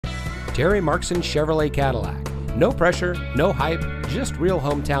Terry Marxen Chevrolet Cadillac. No pressure, no hype, just real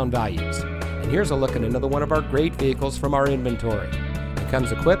hometown values. And here's a look at another one of our great vehicles from our inventory. It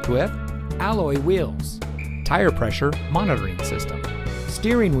comes equipped with alloy wheels, tire pressure monitoring system,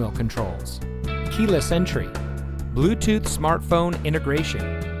 steering wheel controls, keyless entry, Bluetooth smartphone integration,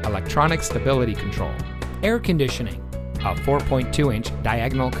 electronic stability control, air conditioning, a 4.2-inch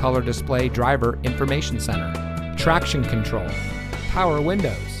diagonal color display driver information center, traction control, power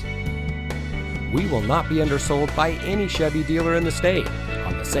windows. We will not be undersold by any Chevy dealer in the state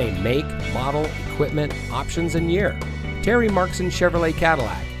on the same make, model, equipment, options, and year. Terry Marxen Chevrolet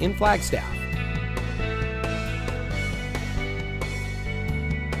Cadillac in Flagstaff.